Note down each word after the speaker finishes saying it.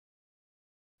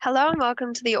Hello and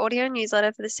welcome to the audio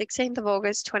newsletter for the 16th of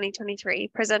August 2023,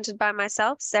 presented by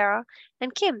myself, Sarah,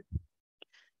 and Kim.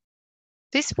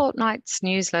 This fortnight's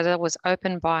newsletter was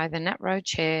opened by the NatRoad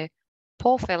Chair,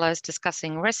 Paul Fellows,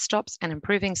 discussing rest stops and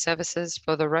improving services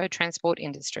for the road transport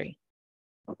industry.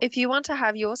 If you want to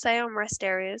have your say on rest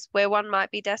areas, where one might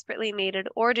be desperately needed,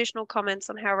 or additional comments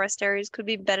on how rest areas could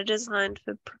be better designed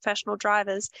for professional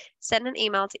drivers, send an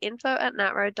email to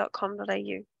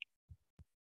info@natroad.com.au.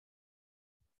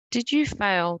 Did you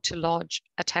fail to lodge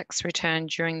a tax return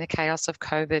during the chaos of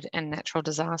COVID and natural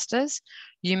disasters?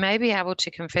 You may be able to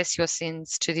confess your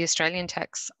sins to the Australian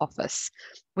Tax Office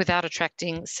without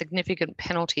attracting significant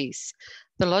penalties.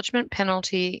 The Lodgement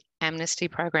Penalty Amnesty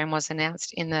Program was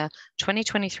announced in the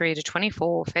 2023 to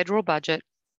 24 federal budget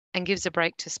and gives a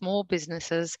break to small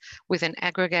businesses with an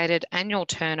aggregated annual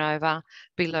turnover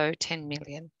below $10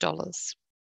 million.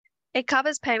 It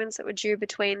covers payments that were due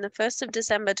between the 1st of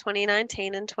December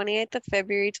 2019 and 28th of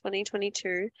February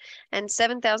 2022, and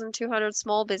 7,200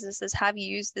 small businesses have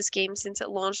used the scheme since it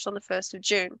launched on the 1st of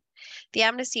June. The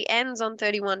amnesty ends on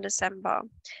 31 December.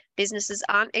 Businesses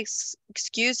aren't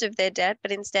excused of their debt,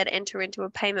 but instead enter into a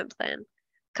payment plan.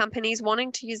 Companies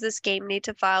wanting to use the scheme need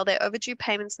to file their overdue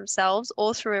payments themselves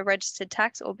or through a registered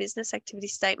tax or business activity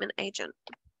statement agent.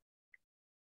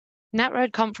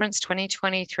 NatRoad Conference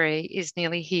 2023 is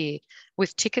nearly here,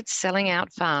 with tickets selling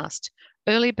out fast.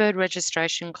 Early bird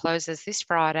registration closes this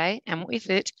Friday, and with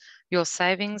it, your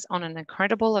savings on an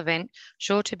incredible event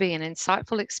sure to be an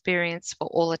insightful experience for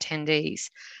all attendees.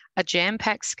 A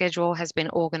jam-packed schedule has been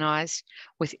organised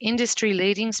with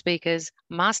industry-leading speakers,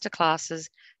 masterclasses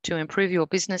to improve your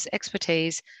business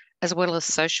expertise, as well as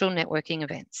social networking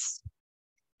events.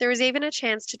 There is even a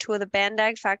chance to tour the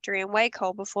Bandag factory in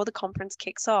Wacol before the conference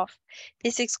kicks off.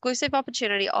 This exclusive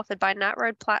opportunity offered by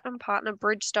NatRoad Platinum partner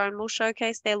Bridgestone will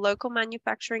showcase their local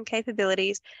manufacturing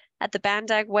capabilities at the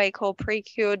Bandag Wacol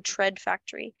pre-cured tread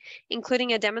factory,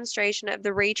 including a demonstration of the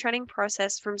retreading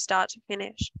process from start to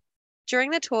finish.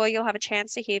 During the tour, you'll have a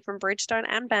chance to hear from Bridgestone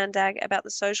and Bandag about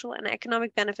the social and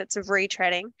economic benefits of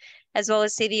retreading, as well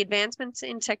as see the advancements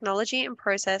in technology and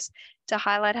process to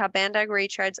highlight how Bandag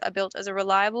retreads are built as a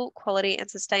reliable, quality, and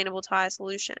sustainable tyre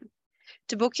solution.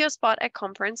 To book your spot at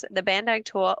conference, the Bandag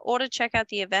tour, or to check out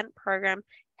the event program,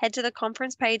 head to the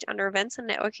conference page under Events and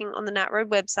Networking on the NatRoad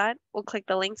website, or click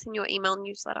the links in your email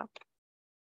newsletter.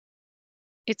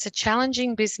 It's a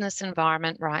challenging business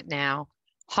environment right now.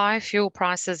 High fuel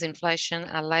prices, inflation,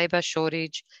 a labour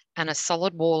shortage, and a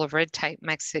solid wall of red tape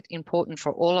makes it important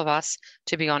for all of us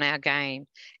to be on our game.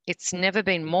 It's never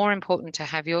been more important to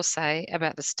have your say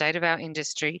about the state of our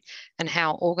industry and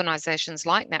how organisations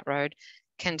like NatRoad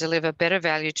can deliver better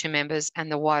value to members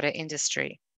and the wider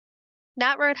industry.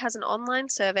 NatRoad has an online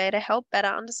survey to help better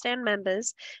understand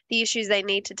members, the issues they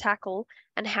need to tackle,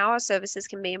 and how our services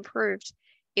can be improved.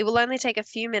 It will only take a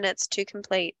few minutes to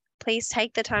complete. Please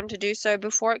take the time to do so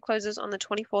before it closes on the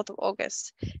 24th of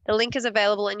August. The link is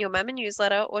available in your member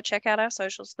newsletter, or check out our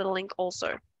socials for the link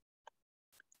also.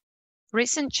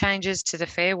 Recent changes to the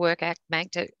Fair Work Act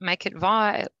make it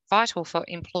vital for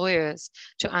employers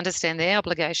to understand their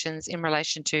obligations in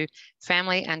relation to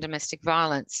family and domestic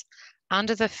violence.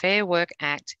 Under the Fair Work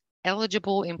Act,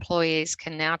 eligible employees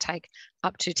can now take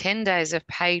up to 10 days of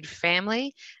paid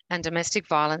family and domestic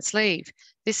violence leave.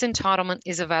 This entitlement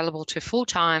is available to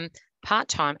full-time,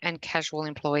 part-time, and casual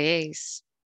employees.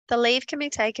 The leave can be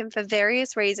taken for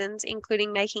various reasons,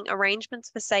 including making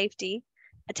arrangements for safety,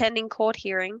 attending court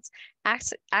hearings,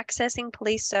 accessing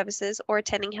police services, or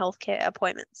attending healthcare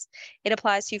appointments. It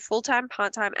applies to full-time,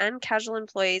 part-time, and casual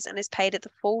employees and is paid at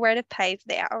the full rate of pay for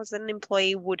the hours that an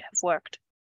employee would have worked.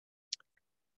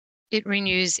 It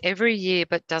renews every year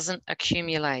but doesn't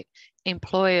accumulate.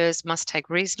 Employers must take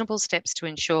reasonable steps to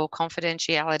ensure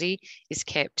confidentiality is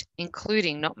kept,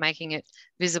 including not making it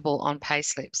visible on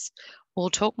payslips. We'll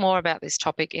talk more about this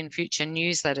topic in future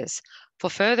newsletters. For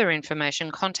further information,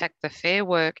 contact the Fair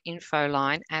Work info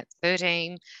line at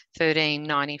 13 13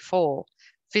 94.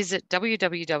 Visit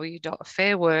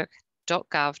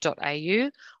www.fairwork.gov.au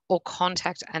or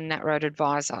contact a NatRoad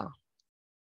advisor.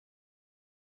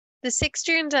 The 6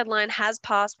 June deadline has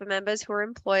passed for members who are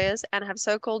employers and have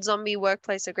so-called zombie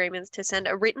workplace agreements to send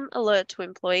a written alert to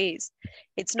employees.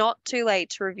 It's not too late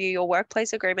to review your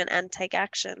workplace agreement and take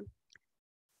action.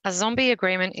 A zombie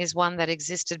agreement is one that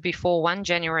existed before 1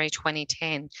 January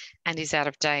 2010 and is out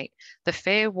of date. The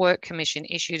Fair Work Commission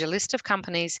issued a list of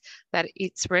companies that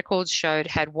its records showed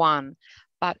had won,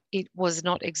 but it was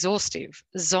not exhaustive.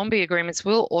 Zombie agreements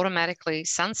will automatically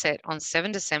sunset on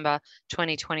 7 December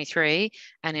 2023,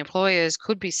 and employers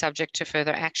could be subject to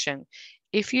further action.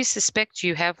 If you suspect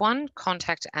you have one,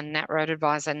 contact a NatRoad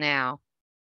advisor now.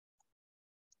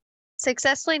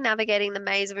 Successfully navigating the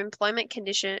maze of payment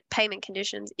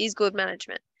conditions is good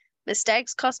management.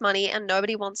 Mistakes cost money and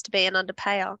nobody wants to be an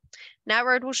underpayer.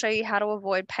 NatRoad will show you how to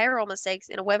avoid payroll mistakes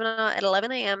in a webinar at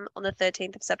 11 a.m. on the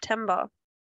 13th of September.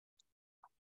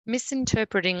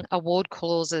 Misinterpreting award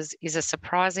clauses is a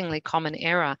surprisingly common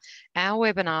error. Our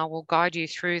webinar will guide you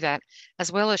through that,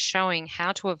 as well as showing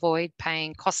how to avoid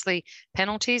paying costly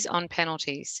penalties on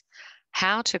penalties,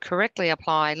 how to correctly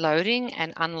apply loading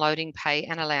and unloading pay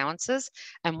and allowances,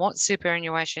 and what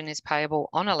superannuation is payable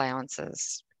on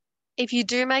allowances. If you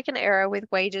do make an error with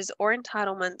wages or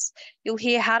entitlements, you'll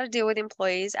hear how to deal with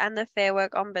employees and the Fair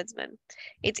Work Ombudsman.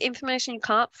 It's information you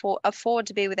can't afford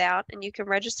to be without, and you can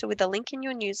register with the link in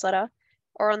your newsletter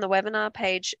or on the webinar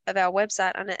page of our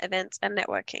website under Events and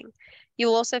Networking.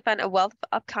 You'll also find a wealth of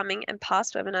upcoming and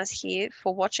past webinars here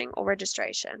for watching or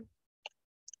registration.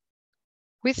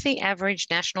 With the average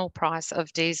national price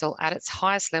of diesel at its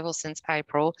highest level since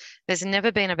April, there's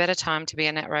never been a better time to be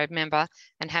a NatRoad member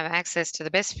and have access to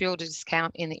the best fuel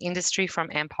discount in the industry from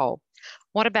Ampol.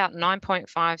 What about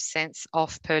 9.5 cents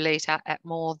off per litre at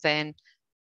more than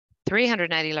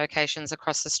 380 locations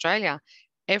across Australia?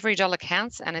 Every dollar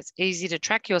counts, and it's easy to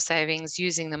track your savings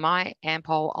using the My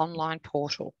Ampol online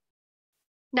portal.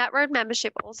 NatRoad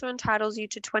membership also entitles you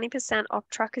to 20% off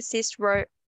Truck Assist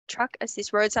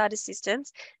roadside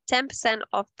assistance, 10%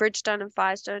 off Bridgestone and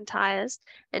Firestone tyres,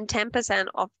 and 10%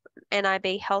 off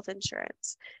NIB health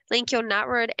insurance. Link your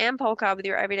NatRoad and Polcard with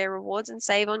your everyday rewards and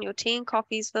save on your tea and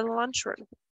coffees for the lunchroom.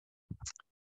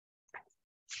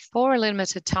 For a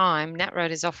limited time,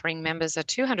 NatRoad is offering members a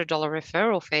 $200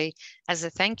 referral fee as a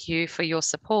thank you for your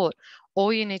support.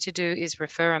 All you need to do is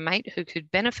refer a mate who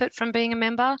could benefit from being a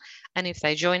member, and if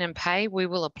they join and pay, we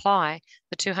will apply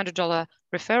the $200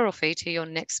 referral fee to your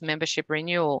next membership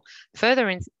renewal.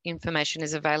 Further information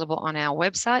is available on our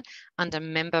website under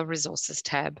Member Resources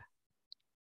tab.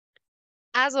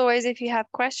 As always, if you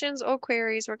have questions or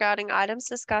queries regarding items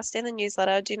discussed in the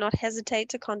newsletter, do not hesitate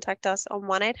to contact us on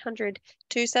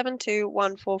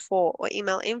 1-800-272-144 or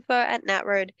email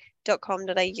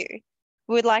info@natroad.com.au.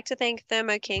 We would like to thank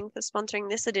Thermo King for sponsoring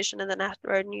this edition of the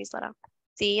NatRoad newsletter.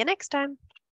 See you next time.